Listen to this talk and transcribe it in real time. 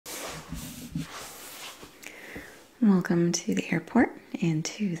Welcome to the airport and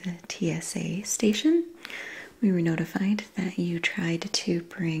to the TSA station. We were notified that you tried to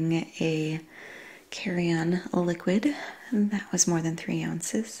bring a carry-on liquid that was more than 3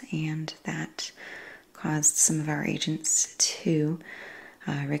 ounces, and that caused some of our agents to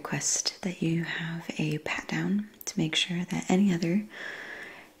request that you have a pat-down to make sure that any other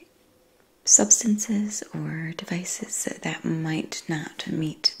substances or devices that might not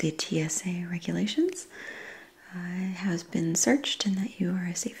meet the TSA regulations has been searched and that you are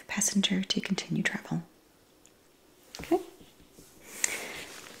a safe passenger to continue travel. Okay.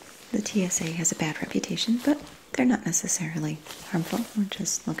 The TSA has a bad reputation, but they're not necessarily harmful. We're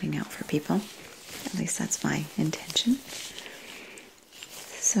just looking out for people. At least that's my intention.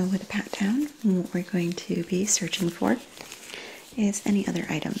 So with a pat down, what we're going to be searching for is any other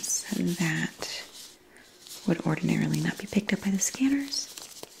items that would ordinarily not be picked up by the scanners,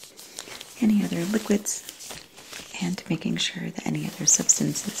 any other liquids, and making sure that any other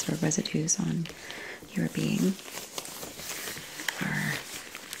substances or residues on your being are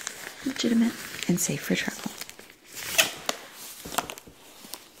legitimate and safe for travel.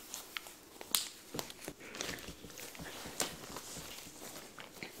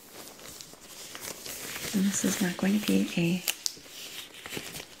 And this is not going to be a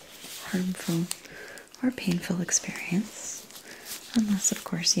harmful or painful experience, unless of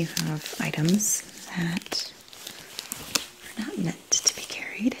course you have items that are not meant to be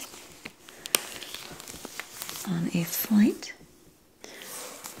carried on a flight.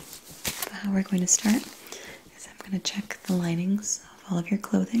 But how we're going to start is I'm going to check the linings of all of your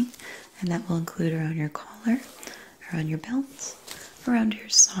clothing, and that will include around your collar, around your belt, around your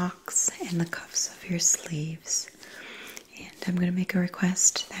socks, and the cuffs of your sleeves. And I'm going to make a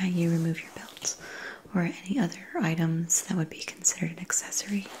request that you remove your belt or any other items that would be considered an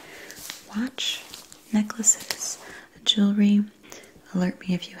accessory. Watch, necklaces, jewelry. Alert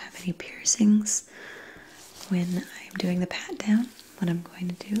me if you have any piercings. When I'm doing the pat down, what I'm going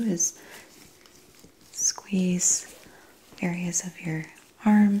to do is squeeze areas of your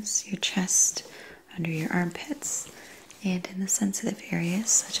arms, your chest, under your armpits, and in the sensitive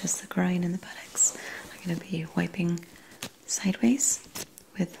areas such as the groin and the buttocks. I'm going to be wiping sideways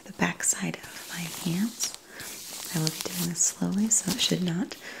with the back side of my hands. I will be doing this slowly, so it should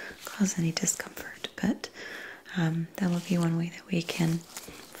not cause any discomfort, but that will be one way that we can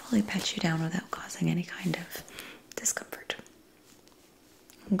fully pat you down without causing any kind of discomfort.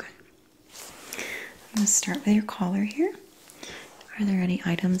 Okay. I'm going to start with your collar here. Are there any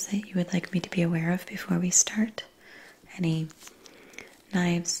items that you would like me to be aware of before we start? Any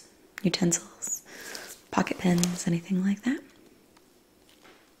knives, utensils, pocket pens, anything like that?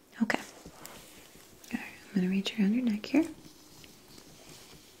 Okay. Alright, I'm going to reach around your neck here.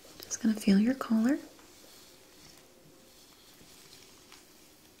 Just going to feel your collar.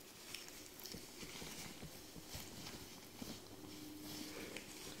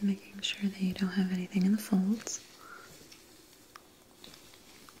 Making sure that you don't have anything in the folds.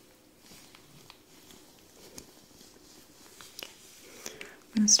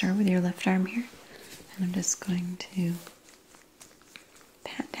 I'm going to start with your left arm here, and I'm just going to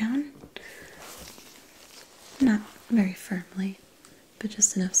pat down, not very firmly, but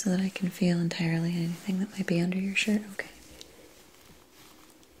just enough so that I can feel entirely anything that might be under your shirt. Okay.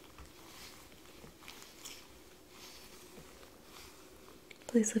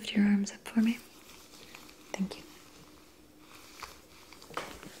 Please lift your arms up for me. Thank you.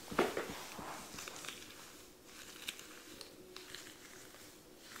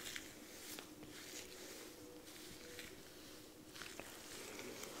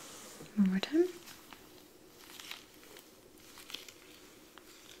 One more time.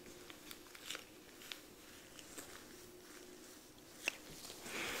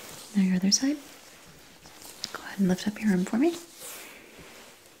 Now your other side. Go ahead and lift up your arm for me.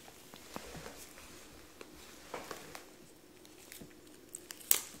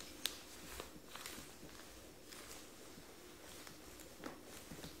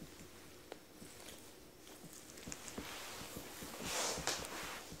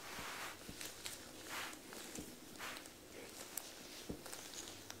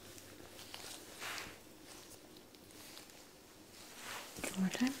 One more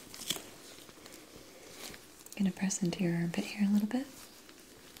time. I'm going to press into your armpit here a little bit.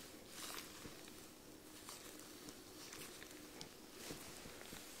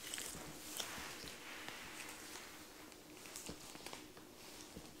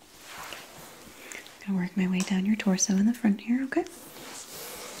 I'm going to work my way down your torso in the front here, okay?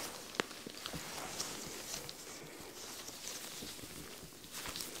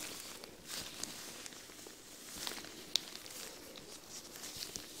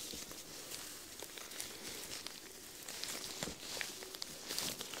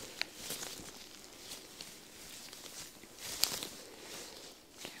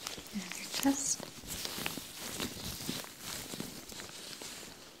 chest.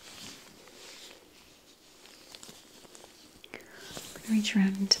 I'm going to reach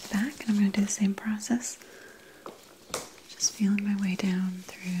around into the back and I'm going to do the same process. Just feeling my way down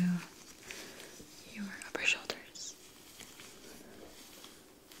through your upper shoulders.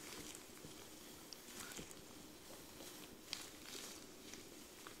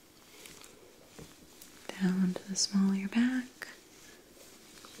 Down to the small of your back.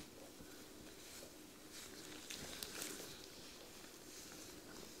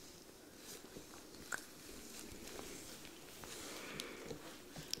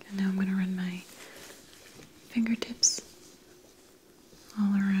 And now I'm going to run my fingertips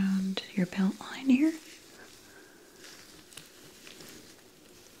all around your belt line here.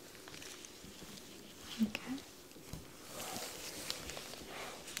 Okay.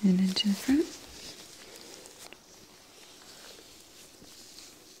 And into the front.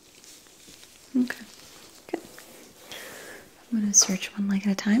 Okay, good. I'm going to search one leg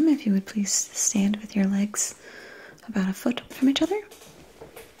at a time. If you would please stand with your legs about a foot from each other.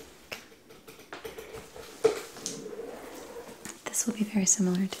 This will be very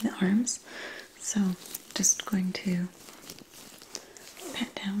similar to the arms, so just going to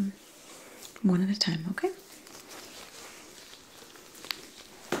pat down one at a time, okay?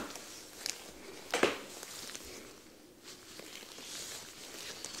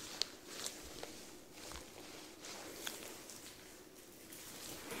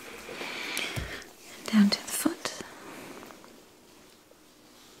 And down to the foot.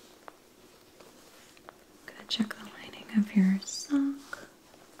 I'm going to check the lining of your sock.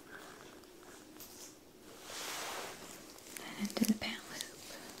 And into the pant loop.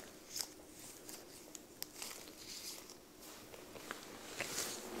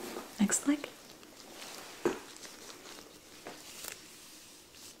 Next leg.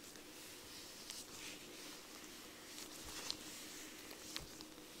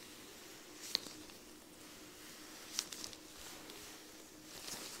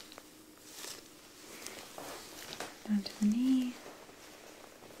 Down to the knee.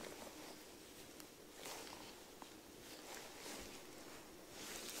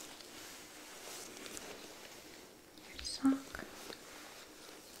 Your sock.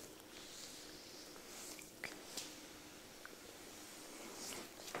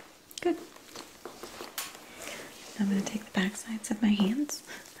 Good. I'm going to take the back sides of my hands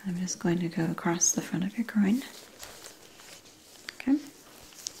and I'm just going to go across the front of your groin. Okay?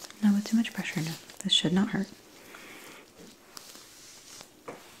 Not with too much pressure, no. This should not hurt.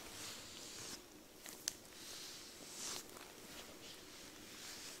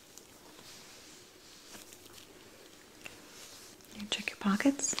 You check your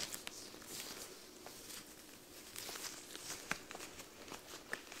pockets.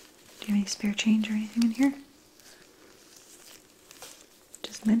 Do you have any spare change or anything in here?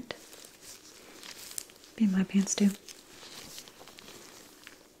 Just mint? Be in my pants too.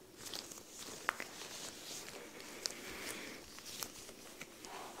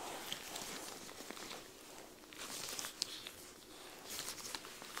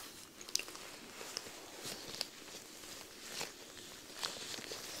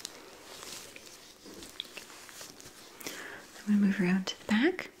 I'm going to move around to the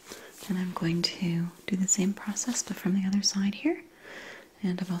back, and I'm going to do the same process, but from the other side here.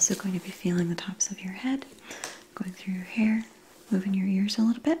 And I'm also going to be feeling the tops of your head, going through your hair, moving your ears a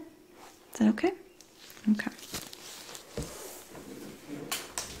little bit. Is that okay? Okay.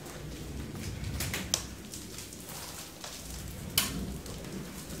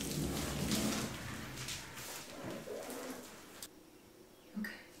 Okay.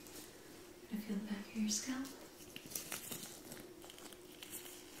 I feel the back of your scalp.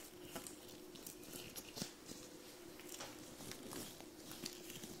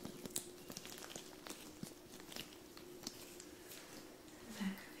 Back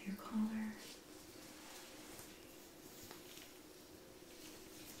of your collar.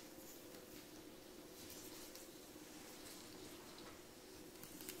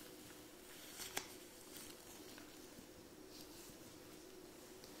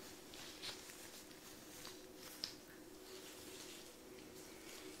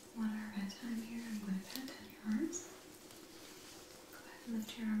 One arm at a time here. I'm going to pat down your arms. Go ahead and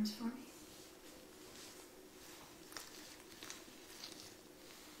lift your arms for me.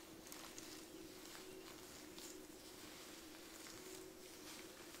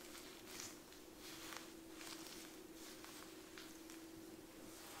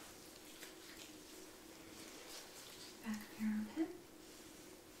 Back of your armpit.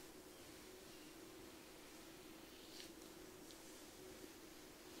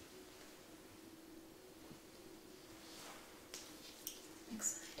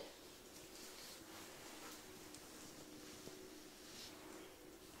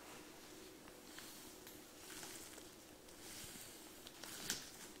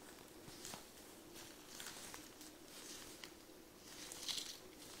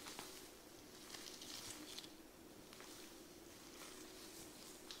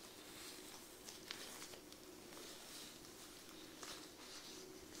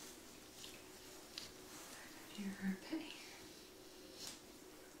 your armpit.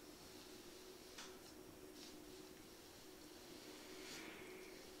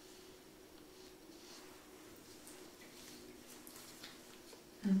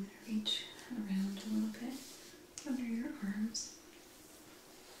 I'm going to reach around a little bit under your arms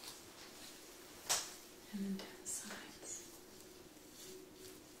and then down the sides.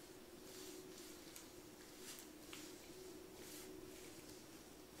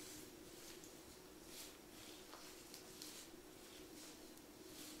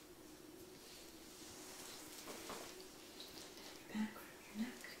 Back from your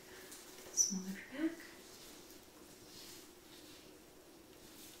neck, the small of your back.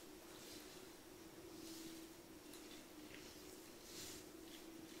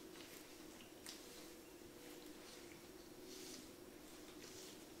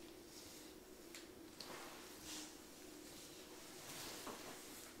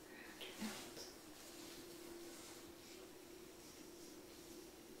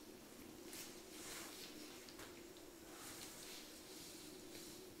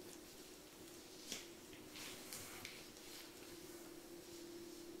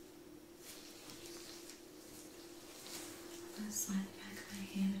 I'm going to slide the back of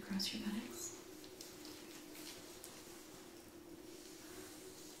my hand across your buttocks.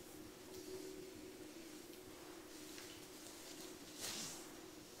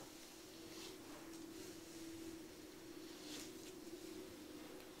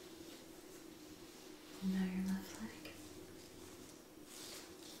 And now your left leg.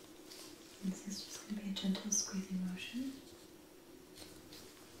 And this is just going to be a gentle squeezing motion.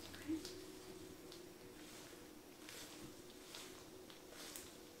 Okay.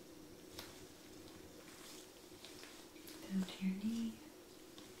 Down to your knee.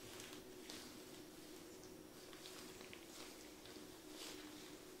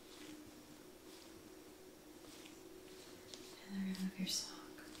 And then remove your sock.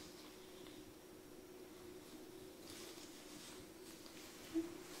 Okay.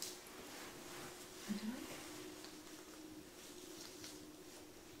 And do it.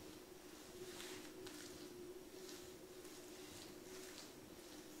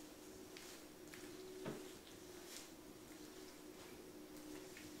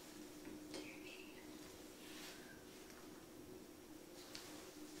 To your knee.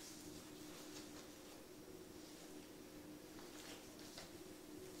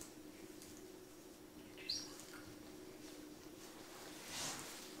 Get your sock.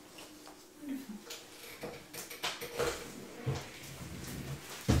 Wonderful.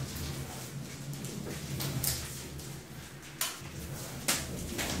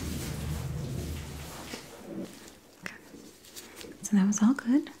 Okay. So that was all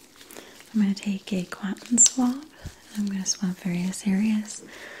good. I'm going to take a cotton swab and I'm going to swab various areas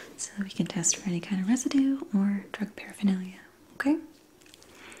so that we can test for any kind of residue or drug paraphernalia. Okay?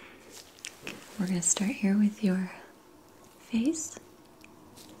 We're going to start here with your face.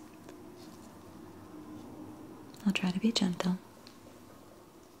 I'll try to be gentle.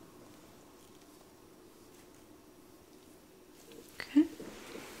 Okay.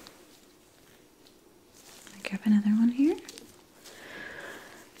 I'll grab another one here.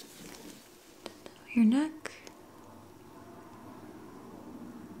 Your neck.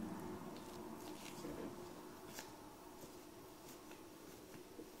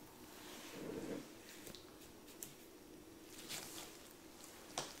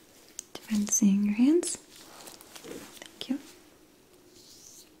 Do you mind seeing your hands? Thank you.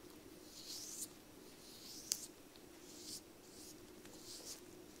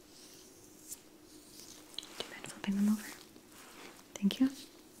 Do you mind flipping them over? Thank you.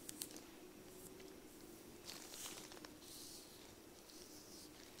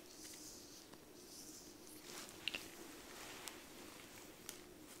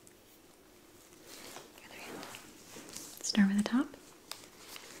 Other hand. Start with the top.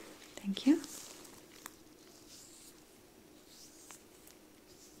 Thank you.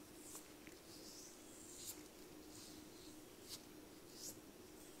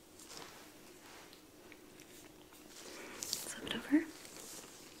 Flip it over.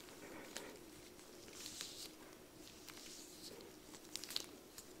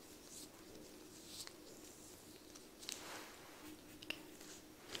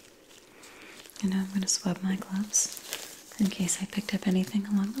 And now I'm going to swab my gloves in case I picked up anything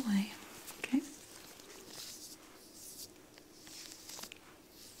along the way. Okay?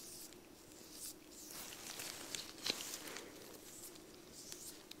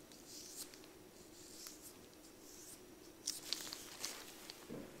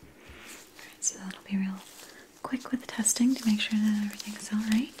 Alright, so that'll be real quick with the testing to make sure that everything's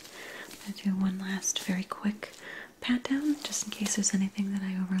alright. I'm going to do one last very quick pat down just in case there's anything that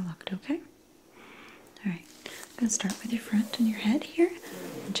I overlooked, okay? Alright, I'm going to start with your front and your head here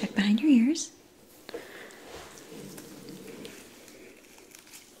and check behind your ears.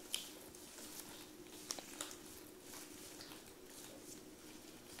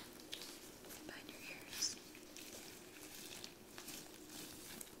 Behind your ears.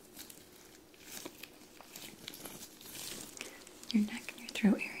 Your neck and your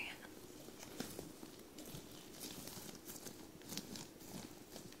throat area.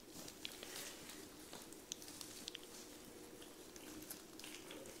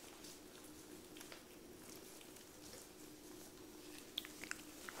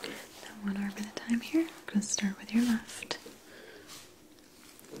 Now one arm at a time here. I'm going to start with your left.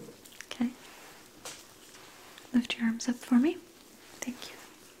 Okay. Lift your arms up for me. Thank you.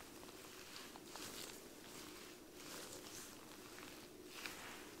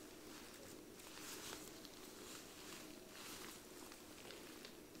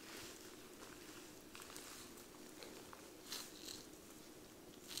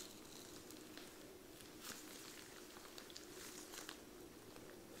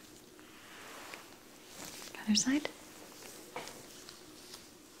 Other side.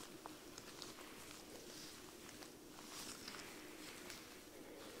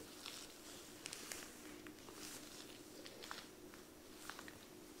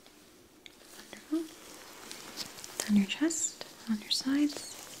 Wonderful. On your chest, on your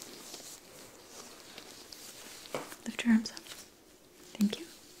sides. Lift your arms up. Thank you.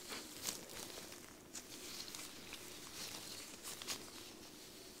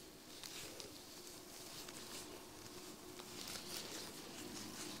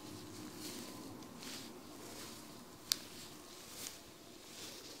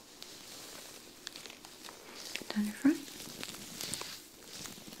 Down your front.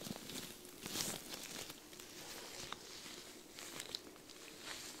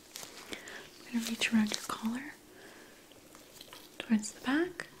 I'm going to reach around your collar towards the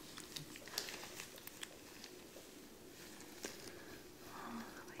back. All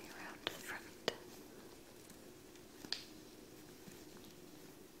the way around to the front.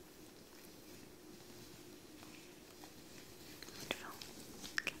 Wonderful.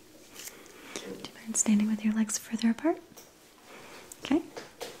 Okay. Do you mind standing with your legs further apart? Okay.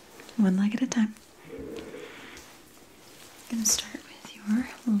 One leg at a time. I'm going to start with your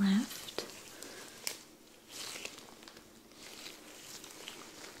left.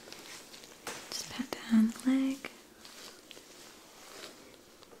 Just pat down the leg.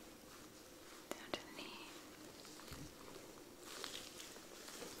 Down to the knee.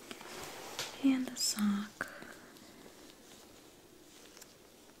 And the sock.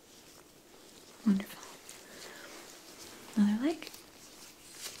 Wonderful. Another leg.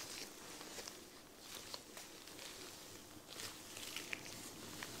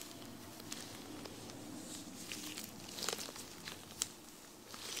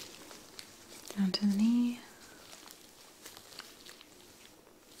 Down to the knee.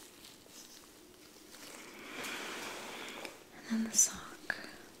 And then the sock.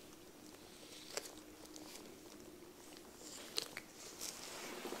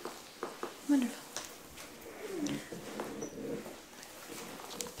 Wonderful.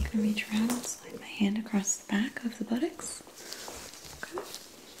 I'm going to reach around and slide my hand across the back of the buttocks. Okay.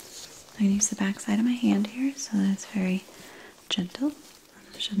 I'm going to use the back side of my hand here so that it's very gentle.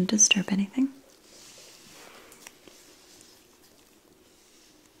 It shouldn't disturb anything.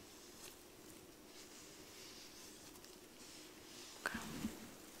 Okay.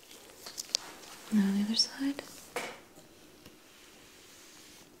 Now on the other side.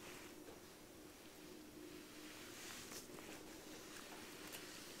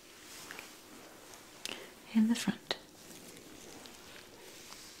 And the front.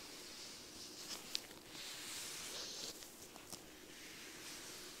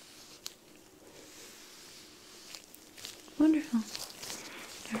 Wonderful.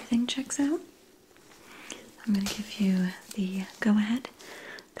 Everything checks out. I'm going to give you the go-ahead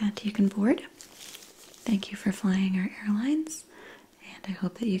that you can board. Thank you for flying our airlines, and I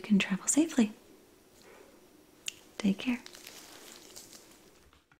hope that you can travel safely. Take care.